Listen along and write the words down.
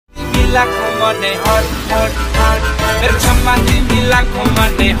लाखों मने hot hot hot मेरे छम्मा तिमी लाखों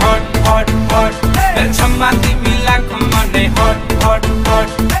मने hot hot hot मेरे छम्मा तिमी लाखों मने hot hot hot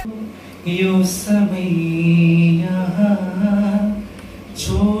यो समय यहाँ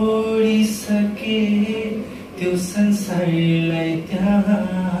छोडिसके त्यो संसारलाई त्यहाँ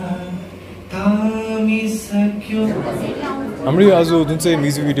थामिसक्यो हाम्रो आज जुन चाहिँ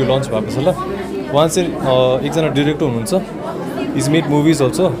म्युजिक भिडियो लन्च भएको छ ल उहाँ चाहिँ एकजना डिरेक्टर हुनुहुन्छ इज मेड मुभिज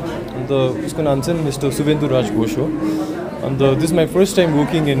अल्सो अन्त उसको नाम चाहिँ मिस्टर सुवेन्दु गोश हो अन्त this my first time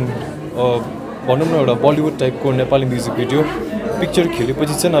working in भनौँ न एउटा बलिउड टाइपको नेपाली म्युजिक भिडियो पिक्चर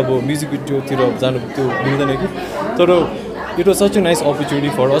खेलेपछि चाहिँ अब म्युजिक भिडियोतिर जानु त्यो मिल्दैन कि तर it was such a nice opportunity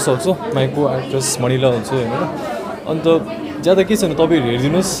for us also my को एक्ट्रेस मणिला अल्सो होइन अन्त ज्यादा के छैन तपाईँहरू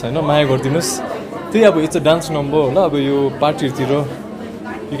हेरिदिनुहोस् होइन माया गरिदिनुहोस् त्यही अब इट्स अ डान्स नम्बर होला अब यो पार्टीहरूतिर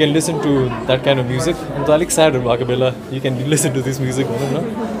you can listen to that kind of music अन्त अलिक स्याडहरू भएको बेला you can listen to this music भनौँ न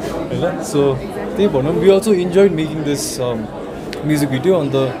होइन सो त्यही भनौँ we also enjoyed making this music video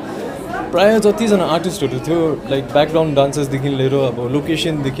अन्त प्रायः जतिजना आर्टिस्टहरू थियो लाइक ब्याकग्राउन्ड डान्सर्सदेखि लिएर अब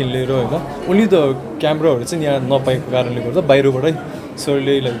लोकेसनदेखि लिएर होइन ओन्ली द क्यामराहरू चाहिँ यहाँ नपाएको कारणले गर्दा बाहिरबाटै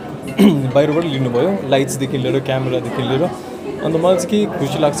सरले लाइक बाहिरबाट लिनुभयो लाइट्सदेखि लिएर क्यामेरादेखि लिएर अन्त मलाई चाहिँ के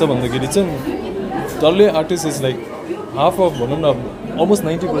खुसी लाग्छ भन्दाखेरि चाहिँ डल्लै artist is like half of भनौँ न अलमोस्ट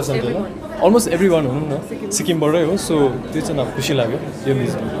 90% होइन अलमोस्ट एभ्री वान भनौँ न सिक्किमबाटै हो सो त्यो चाहिँ अब खुसी लाग्यो यो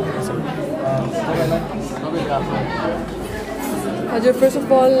music First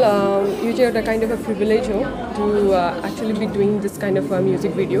of all, you have a kind of a privilege to actually be doing this kind of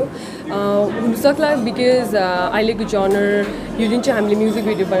music video. Because I like the genre, you didn't have music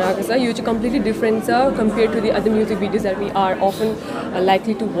video, you completely different compared to the other music videos that we are often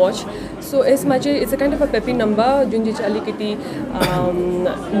likely to watch. So it's a kind of a peppy number,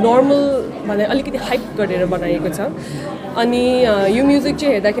 normal, hype अनि यो music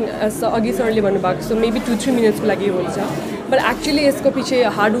चाहिँ हेर्दाखेरि अघि सरले भन्नुभएको so maybe 2-3 मिनट्सको लागि हुन्छ but actually यसको पछि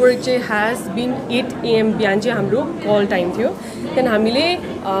हार्डवर्क चाहिँ हेज बिन 8 AM बिहान चाहिँ हाम्रो कल टाइम थियो त्यहाँदेखि हामीले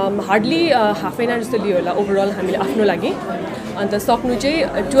हार्डली हाफ एन आवर जस्तो लियो होला ओभरअल हामीले आफ्नो लागि अन्त सक्नु चाहिँ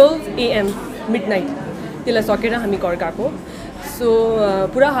 12 AM मिडनाइट त्यसलाई सकेर हामी घर गएको सो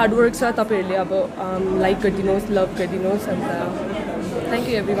पुरा हार्डवर्क छ तपाईँहरूले अब लाइक गरिदिनुहोस् लभ गरिदिनुहोस् अन्त Thank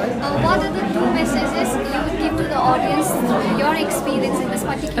you everyone. What are the 2 messages you would give to the audience through your experience in this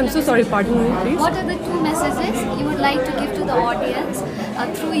particular I'm so sorry, pardon me please. What are the 2 messages you would like to give to the audience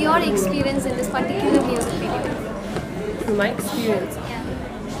through your experience in this particular music video? Through my experience? Yeah.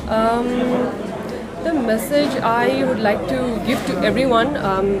 The message I would like to give to everyone,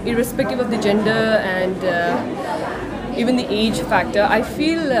 irrespective of the gender and even the age factor, I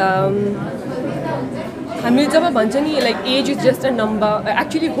feel हामीले जब भन्छ नि like as is just a number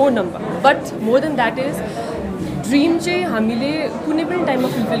actually हो number but more than that is dream चाहिँ हामीले कुनै पनि टाइममा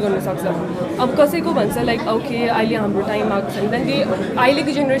fulfil गर्न सक्छ अब कसैको भन्छ लाइक ओके अहिले हाम्रो टाइम आएको छ त्यहाँदेखि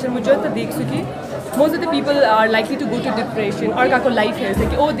अहिलेको जेनेरेसनमा जस्तो देख्छु कि most of the people are likely to go to depression अर्काको लाइफ हेर्छ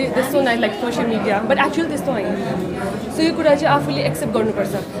कि ओ त्यस्तो night like social media but actually त्यस्तो होइन सो यो कुरा चाहिँ आफूले एक्सेप्ट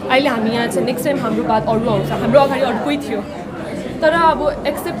गर्नुपर्छ अहिले हामी यहाँ छ नेक्स्ट टाइम हाम्रो बाद अरू आउँछ हाम्रो अगाडि अरू कोही थियो तर अब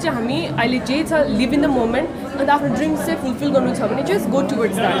एक्सेप्ट चाहिँ हामी अहिले जे छ लिभ इन द मोमेन्ट अन्त आफ्नो ड्रिम्स चाहिँ फुलफिल गर्नु छ भने जस्ट गो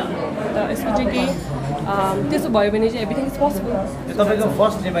टुवर्ड्स द्याट अन्त यसको चाहिँ केही त्यसो भयो भने चाहिँ एभ्रिथिङ इज पोसिबल तपाईँको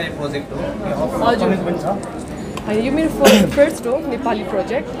फर्स्ट नेपाली प्रोजेक्ट हो हजुर होइन यो मेरो फर्स्ट हो नेपाली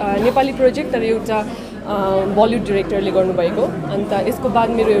प्रोजेक्ट तर एउटा बलिउड डिरेक्टरले गर्नुभएको अन्त यसको बाद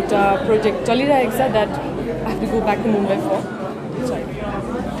मेरो एउटा प्रोजेक्ट चलिरहेको छ that I have to go back to Mumbai for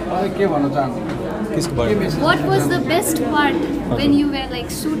के भन्न चाहन्छु What was the best part when you were like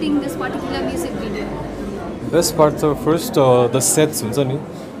shooting this particular music video? Best part first the sets हुन्छ नि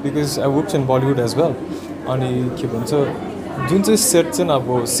because I worked in Bollywood as well अनि के भन्छ जुन चाहिँ सेट चाहिँ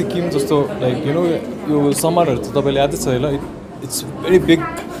अब सिक्किम जस्तो लाइक यु नो यो समरहरू त तपाईँले यादै छ होला इट्स भेरी बिग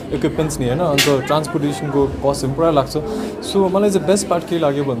इक्विपमेन्ट्स नि होइन अन्त ट्रान्सपोर्टेसनको कस्ट पनि पुरा लाग्छ सो मलाई चाहिँ बेस्ट पार्ट के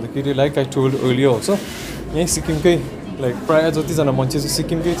लाग्यो भन्दाखेरि लाइक आई टोल्ड अर्लियर हुन्छ यहीँ सिक्किमकै लाइक प्रायः जतिजना मान्छे चाहिँ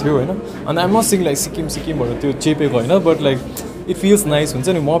सिक्किमकै थियो होइन अनि आइम नट सिङ लाइक सिक्किमबाट त्यो चेपेको होइन but like it feels nice हुन्छ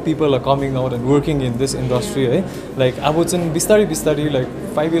नि more people are coming out and working in this industry है लाइक अब चाहिँ बिस्तारै like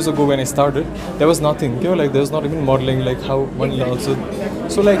 5 years ago when I started there was nothing like there was not even modeling like how Manila also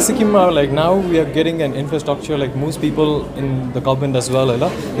so like Sikkim like now we are getting an infrastructure like most people in the government as well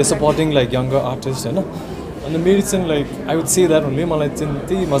they're supporting like younger artists and the medicine like I would say that only malai चाहिँ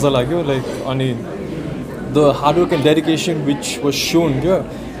त्यही मजा लाग्यो like अनि the hard work and dedication which was shown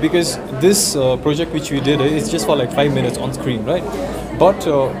because this project which we did is just for like 5 minutes on screen right but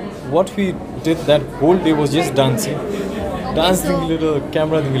what we did that whole day was just dancing dancing little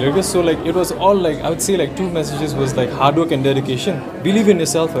camera thing like so like it was all like I would say like two messages was like hard work and dedication. Believe in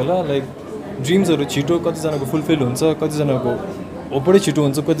yourself, like dreams are chito kati jana ko fulfill huncha, kati jana ko opade chito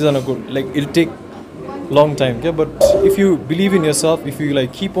huncha, kati jana ko like it'll take long time, okay? But if you believe in yourself, if you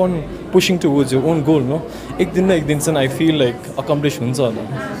like keep on pushing towards your own goal, no, ek din I feel like accomplish huncha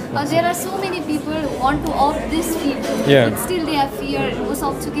hola. There are so many people who want to opt this field, but still they have fear.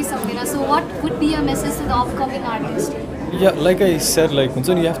 So what would be your message to the upcoming artists? Yeah, like I said, like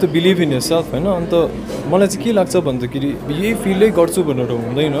you have to believe in yourself, and मलाई चाहिँ के लाग्छ भन्दाखेरि यही फिल्डै गर्छु भनेर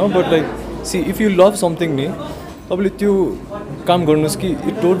हुँदैन, but like see if you love something नि तपाईले त्यो काम गर्नुस् कि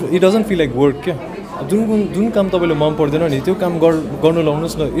it doesn't feel like work क्या जुन काम तपाईले मन पर्दैन नि त्यो काम गर्नु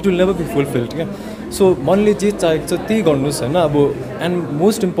लाउनुस् न, it will never be fulfilled क्या. So मनले जे चाहेको छ त्यही गर्नुस् हैन अब. And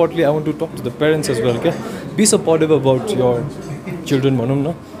most importantly I want to talk to the parents as well क्या. Be supportive about your children भनौं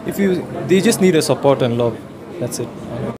न. If you they just need a support and love, that's it.